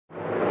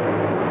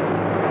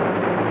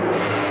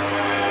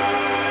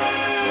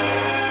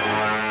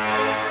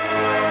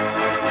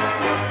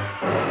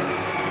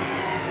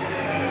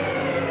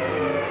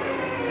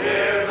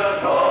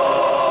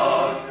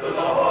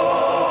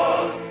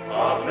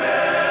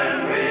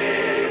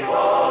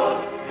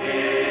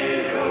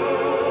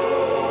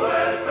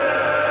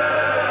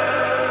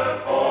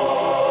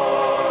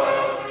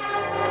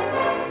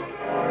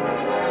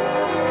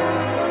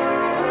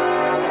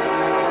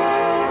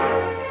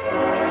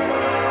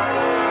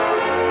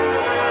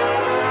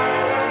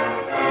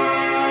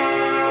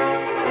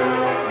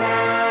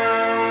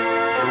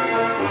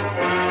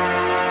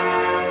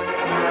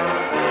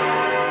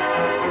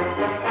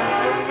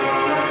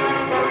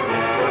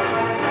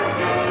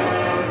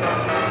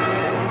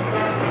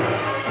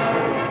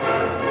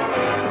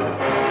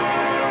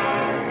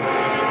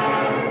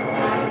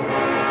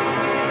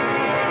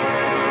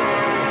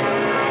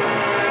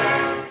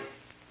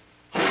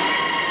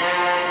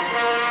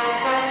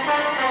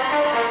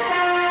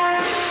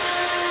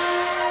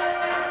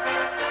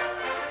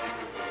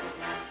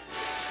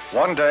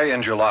One day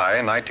in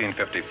July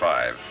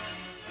 1955,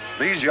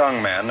 these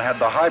young men had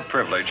the high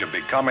privilege of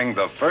becoming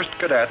the first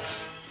cadets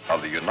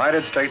of the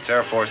United States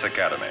Air Force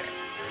Academy.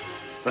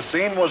 The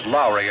scene was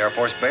Lowry Air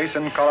Force Base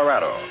in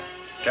Colorado,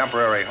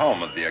 temporary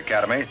home of the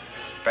Academy,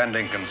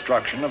 pending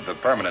construction of the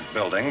permanent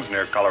buildings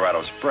near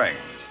Colorado Springs.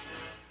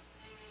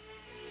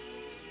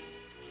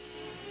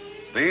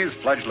 These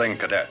fledgling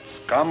cadets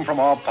come from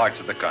all parts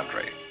of the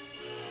country.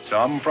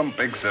 Some from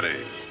big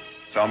cities,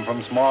 some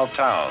from small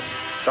towns,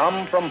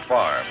 some from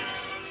farms.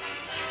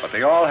 But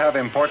they all have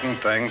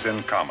important things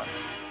in common.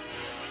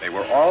 They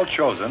were all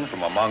chosen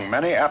from among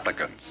many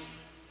applicants.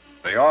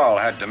 They all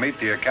had to meet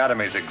the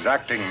Academy's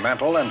exacting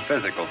mental and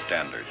physical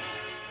standards.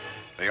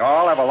 They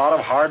all have a lot of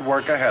hard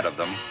work ahead of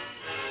them,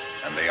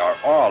 and they are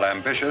all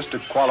ambitious to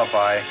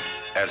qualify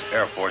as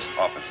Air Force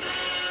officers.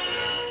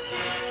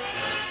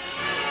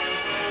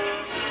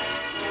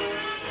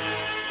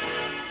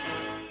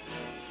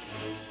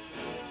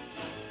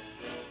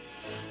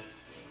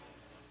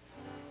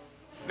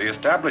 The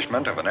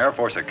establishment of an Air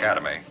Force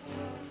Academy,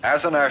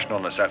 as a national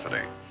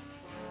necessity,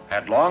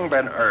 had long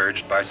been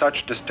urged by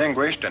such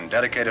distinguished and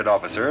dedicated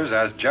officers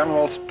as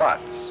General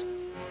Spaatz,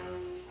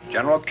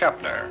 General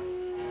Kepner,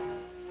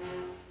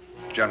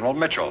 General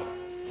Mitchell,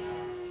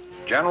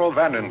 General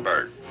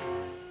Vandenberg,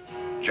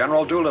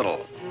 General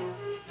Doolittle,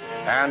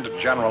 and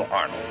General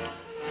Arnold.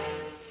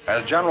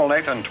 As General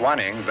Nathan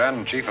Twining,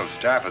 then Chief of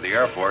Staff of the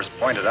Air Force,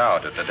 pointed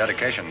out at the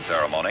dedication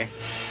ceremony,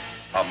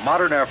 a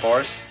modern Air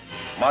Force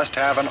must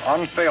have an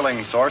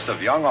unfailing source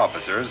of young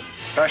officers,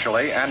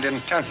 specially and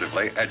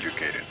intensively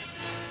educated.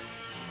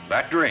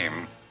 That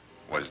dream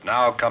was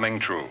now coming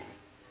true.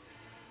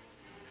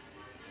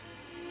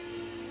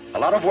 A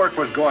lot of work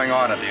was going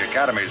on at the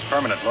Academy's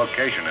permanent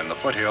location in the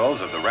foothills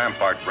of the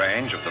Rampart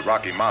Range of the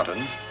Rocky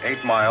Mountains,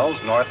 8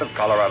 miles north of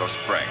Colorado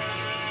Springs.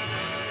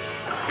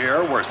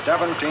 Here were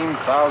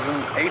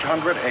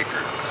 17,800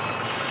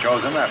 acres,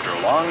 chosen after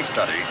long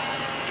study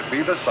to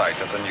be the site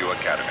of the new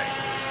Academy.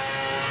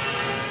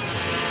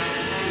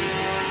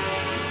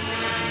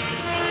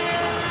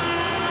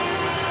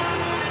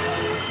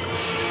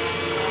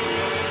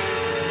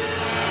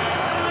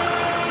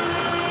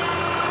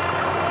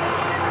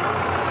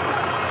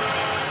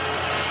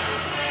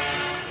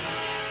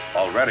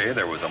 Already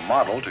there was a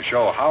model to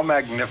show how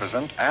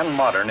magnificent and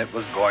modern it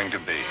was going to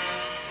be.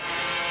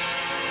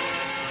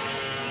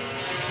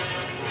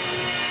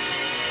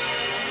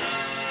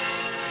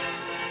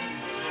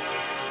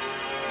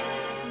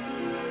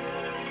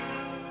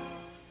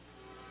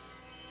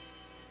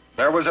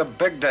 There was a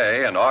big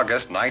day in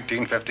August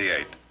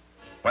 1958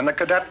 when the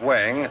cadet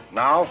wing,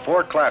 now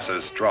 4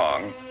 classes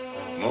strong,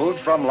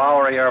 moved from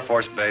Lowry Air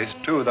Force Base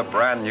to the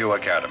brand new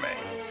Academy.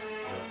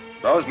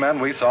 Those men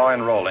we saw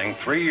enrolling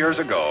 3 years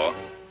ago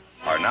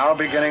are now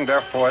beginning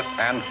their 4th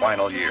and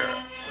final year.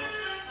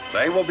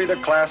 They will be the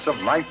class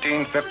of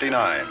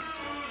 1959,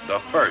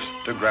 the first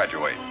to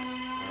graduate.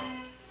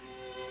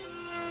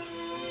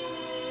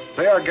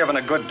 They are given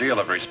a good deal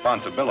of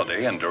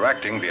responsibility in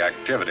directing the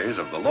activities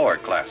of the lower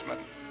classmen.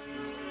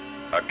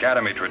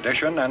 Academy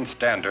tradition and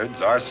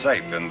standards are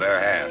safe in their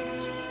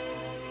hands.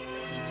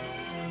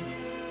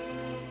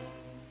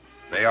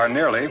 They are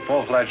nearly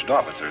full-fledged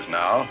officers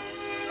now,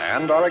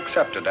 and are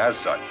accepted as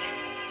such.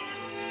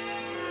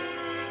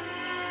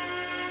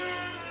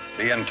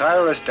 The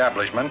entire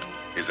establishment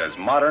is as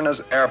modern as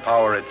air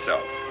power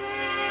itself.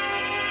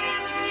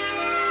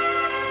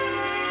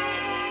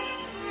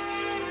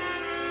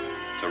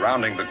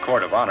 Surrounding the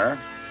Court of Honor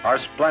are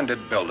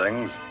splendid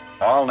buildings,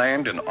 all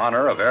named in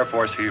honor of Air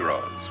Force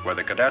heroes, where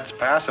the cadets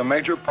pass a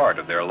major part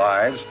of their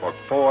lives for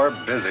 4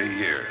 busy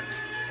years.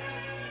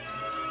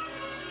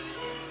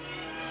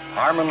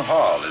 Harmon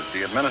Hall is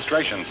the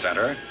administration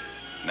center,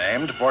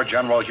 named for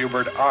General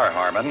Hubert R.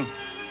 Harmon,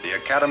 the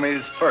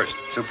Academy's first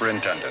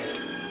superintendent.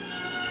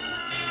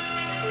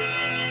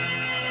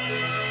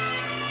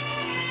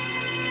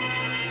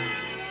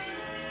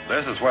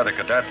 This is where the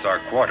cadets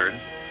are quartered,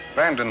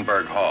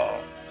 Vandenberg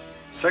Hall,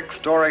 6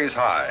 stories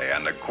high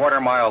and a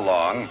quarter-mile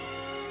long,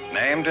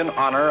 named in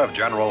honor of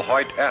General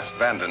Hoyt S.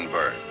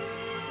 Vandenberg.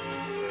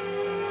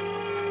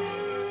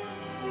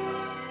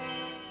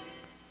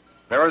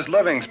 There is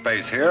living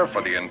space here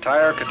for the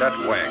entire cadet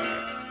wing,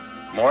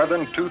 more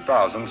than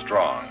 2,000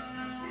 strong.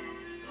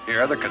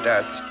 Here the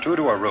cadets, 2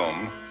 to a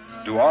room,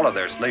 do all of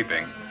their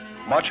sleeping,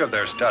 much of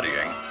their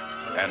studying,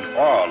 and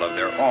all of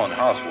their own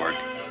housework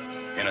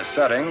in a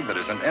setting that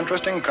is an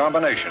interesting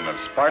combination of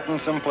Spartan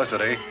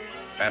simplicity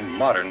and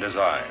modern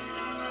design.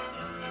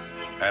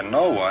 And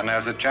no one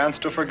has a chance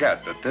to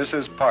forget that this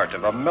is part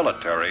of a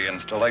military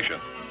installation.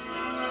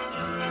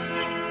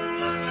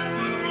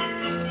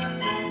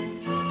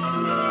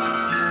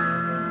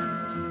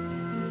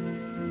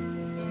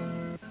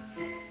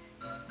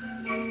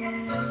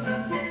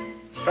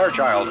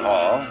 Fairchild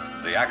Hall,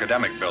 the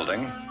academic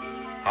building,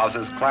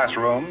 houses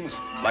classrooms,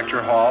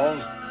 lecture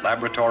halls,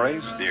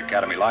 laboratories, the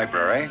Academy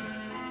Library,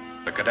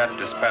 the Cadet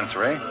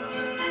Dispensary,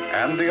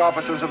 and the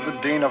offices of the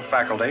Dean of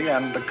Faculty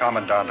and the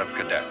Commandant of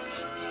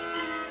Cadets.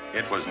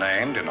 It was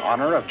named in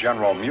honor of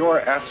General Muir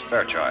S.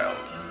 Fairchild.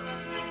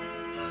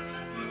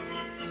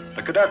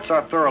 The cadets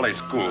are thoroughly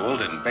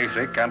schooled in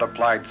basic and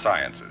applied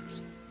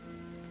sciences: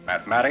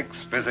 mathematics,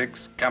 physics,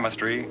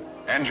 chemistry,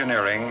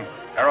 engineering,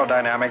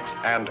 aerodynamics,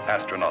 and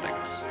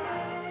astronautics.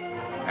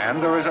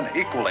 And there is an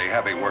equally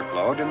heavy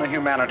workload in the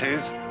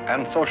humanities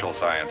and social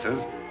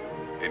sciences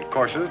in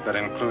courses that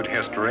include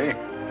history,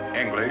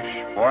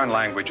 English, foreign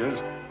languages,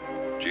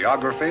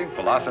 geography,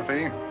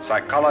 philosophy,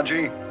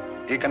 psychology,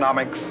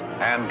 economics,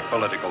 and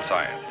political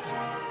science.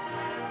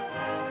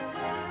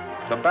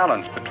 The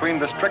balance between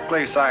the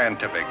strictly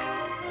scientific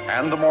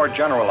and the more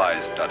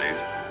generalized studies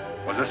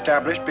was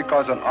established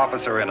because an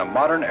officer in a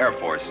modern Air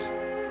Force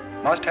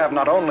must have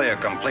not only a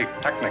complete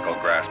technical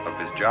grasp of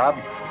his job,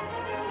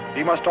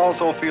 he must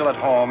also feel at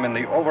home in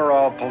the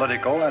overall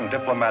political and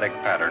diplomatic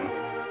pattern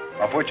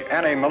of which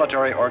any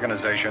military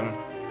organization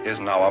is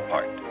now a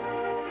part.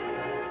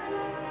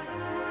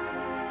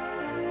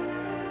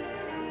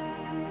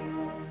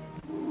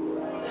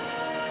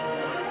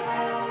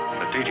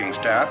 The teaching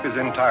staff is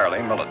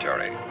entirely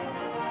military.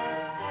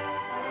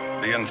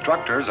 The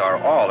instructors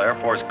are all Air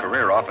Force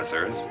career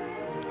officers,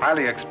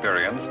 highly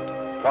experienced,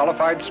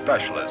 qualified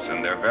specialists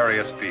in their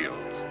various fields.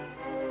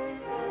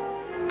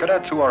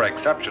 Cadets who are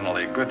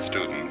exceptionally good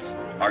students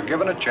are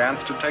given a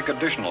chance to take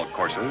additional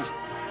courses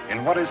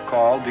in what is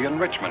called the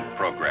enrichment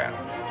program.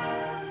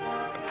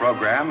 The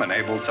program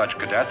enables such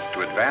cadets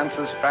to advance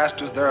as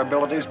fast as their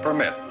abilities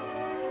permit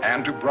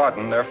and to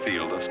broaden their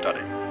field of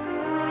study.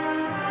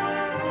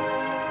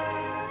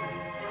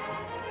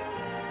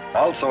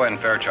 Also in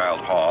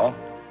Fairchild Hall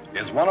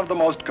is one of the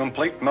most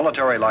complete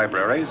military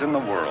libraries in the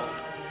world.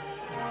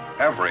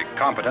 Every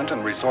competent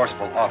and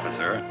resourceful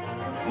officer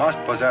must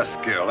possess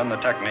skill in the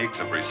techniques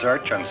of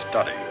research and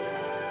study.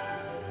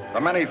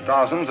 The many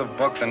thousands of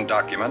books and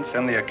documents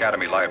in the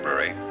Academy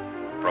Library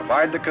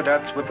provide the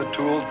cadets with the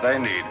tools they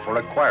need for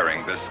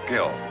acquiring this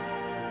skill.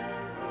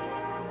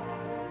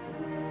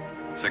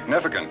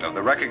 Significant of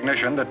the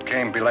recognition that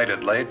came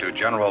belatedly to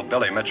General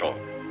Billy Mitchell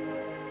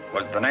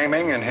was the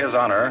naming in his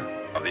honor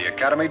of the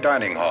Academy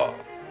Dining Hall.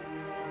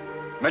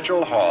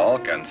 Mitchell Hall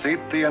can seat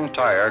the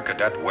entire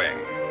cadet wing.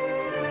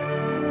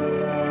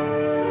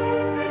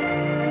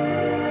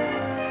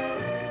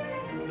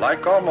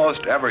 Like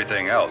almost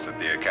everything else at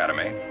the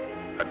Academy,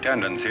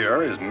 attendance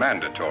here is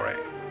mandatory.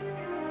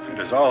 It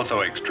is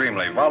also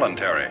extremely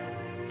voluntary,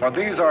 for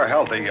these are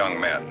healthy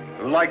young men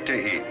who like to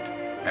eat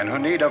and who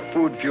need a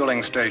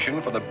food-fueling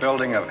station for the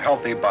building of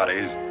healthy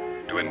bodies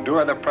to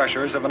endure the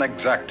pressures of an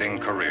exacting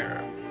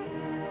career.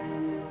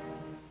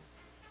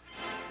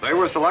 They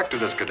were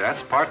selected as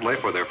cadets partly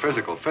for their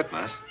physical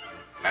fitness,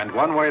 and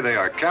one way they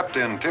are kept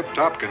in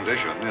tip-top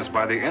condition is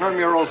by the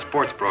Intramural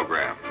sports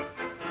program.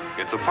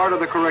 It's a part of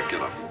the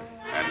curriculum,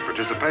 and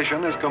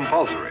participation is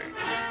compulsory,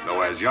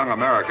 though as young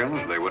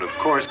Americans, they would of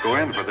course go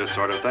in for this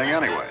sort of thing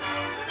anyway.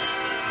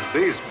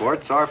 These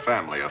sports are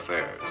family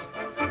affairs.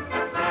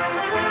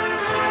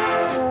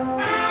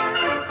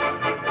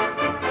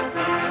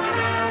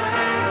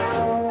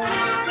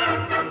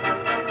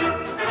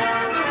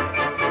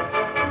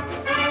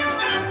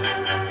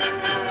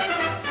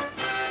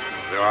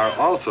 There are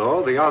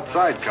also the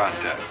outside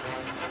contests,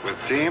 with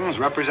teams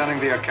representing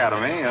the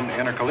Academy in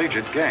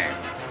intercollegiate games.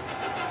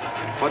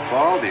 In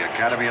football, the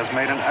Academy has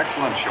made an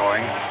excellent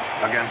showing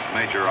against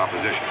major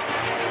opposition.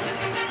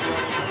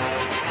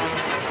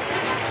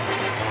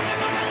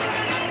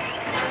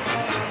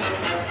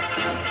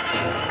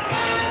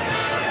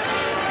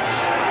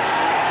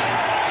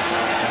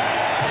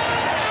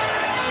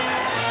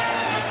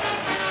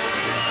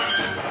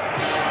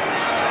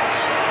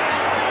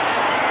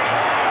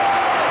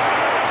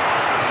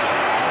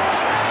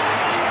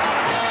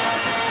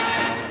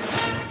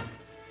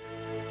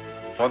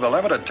 For the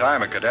limited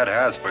time a cadet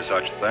has for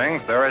such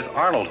things, there is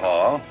Arnold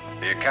Hall,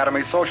 the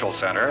Academy Social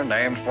Center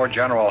named for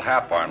General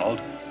Hap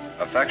Arnold,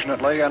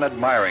 affectionately and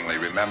admiringly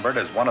remembered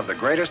as one of the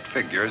greatest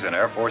figures in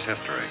Air Force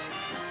history.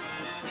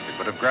 It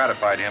would have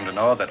gratified him to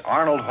know that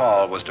Arnold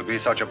Hall was to be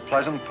such a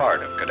pleasant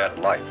part of cadet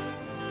life.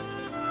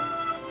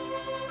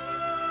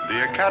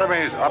 The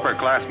Academy's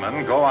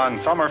upperclassmen go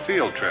on summer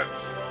field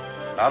trips,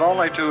 not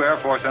only to Air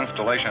Force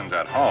installations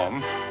at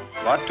home,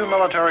 but to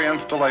military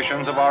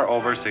installations of our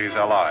overseas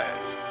allies.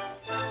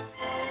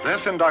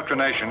 This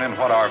indoctrination in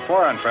what our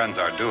foreign friends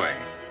are doing,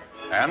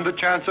 and the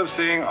chance of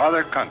seeing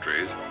other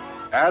countries,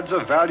 adds a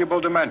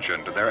valuable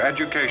dimension to their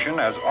education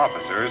as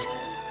officers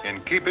in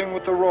keeping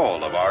with the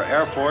role of our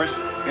Air Force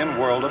in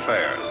world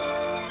affairs.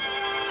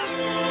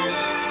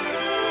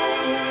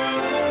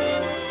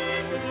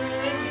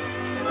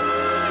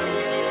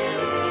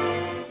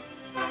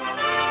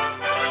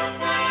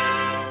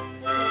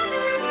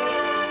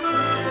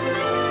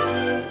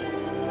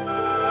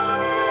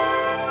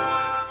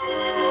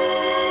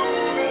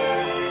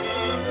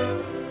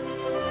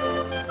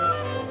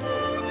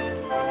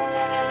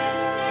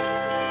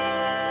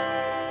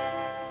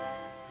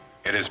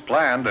 It is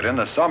planned that in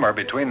the summer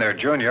between their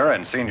junior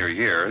and senior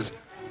years,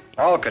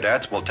 all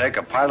cadets will take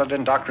a pilot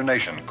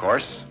indoctrination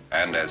course,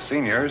 and as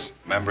seniors,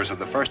 members of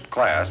the first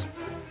class,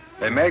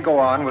 they may go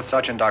on with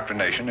such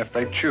indoctrination if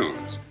they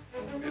choose.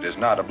 It is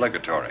not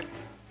obligatory.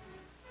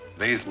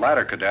 These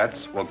latter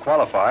cadets will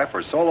qualify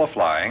for solo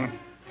flying,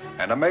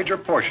 and a major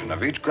portion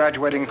of each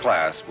graduating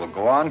class will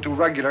go on to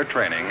regular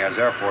training as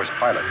Air Force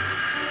pilots.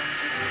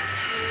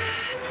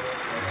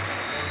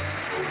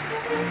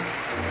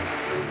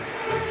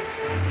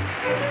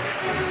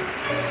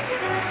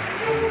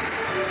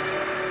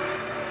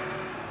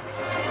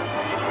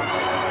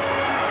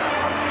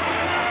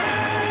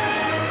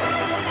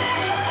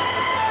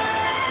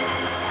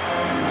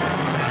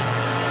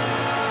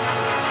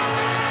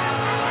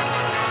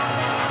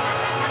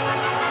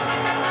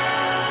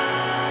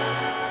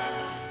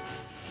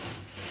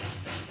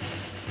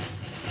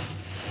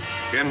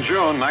 In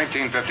June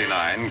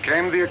 1959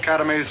 came the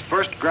Academy's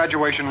first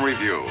graduation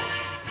review,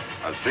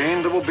 a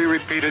scene that will be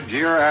repeated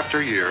year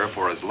after year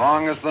for as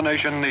long as the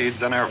nation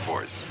needs an Air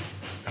Force,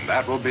 and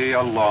that will be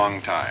a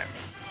long time.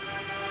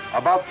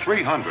 About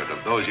 300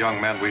 of those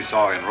young men we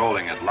saw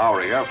enrolling at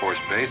Lowry Air Force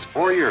Base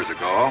 4 years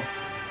ago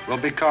will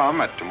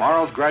become, at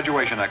tomorrow's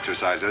graduation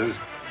exercises,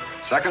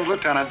 second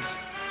lieutenants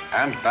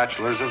and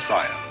bachelors of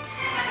science.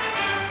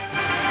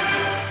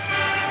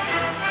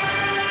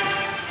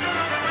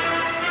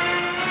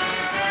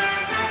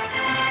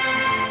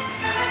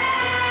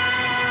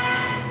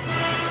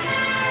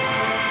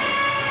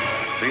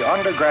 The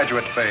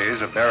undergraduate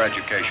phase of their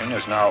education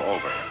is now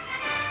over.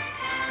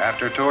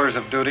 After tours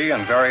of duty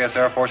and various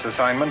Air Force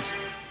assignments,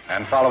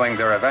 and following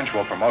their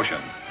eventual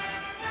promotion,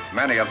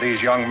 many of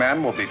these young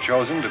men will be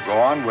chosen to go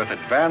on with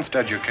advanced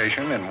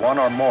education in one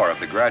or more of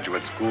the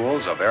graduate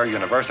schools of Air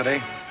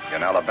University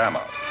in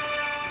Alabama.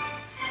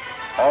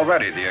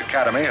 Already the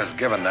Academy has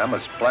given them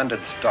a splendid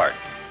start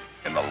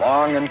in the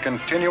long and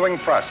continuing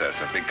process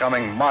of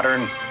becoming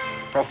modern,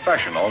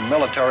 professional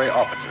military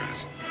officers,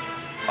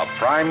 a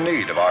prime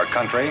need of our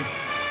country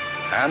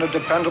and a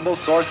dependable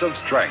source of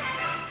strength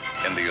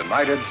in the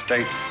United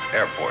States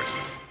Air Force.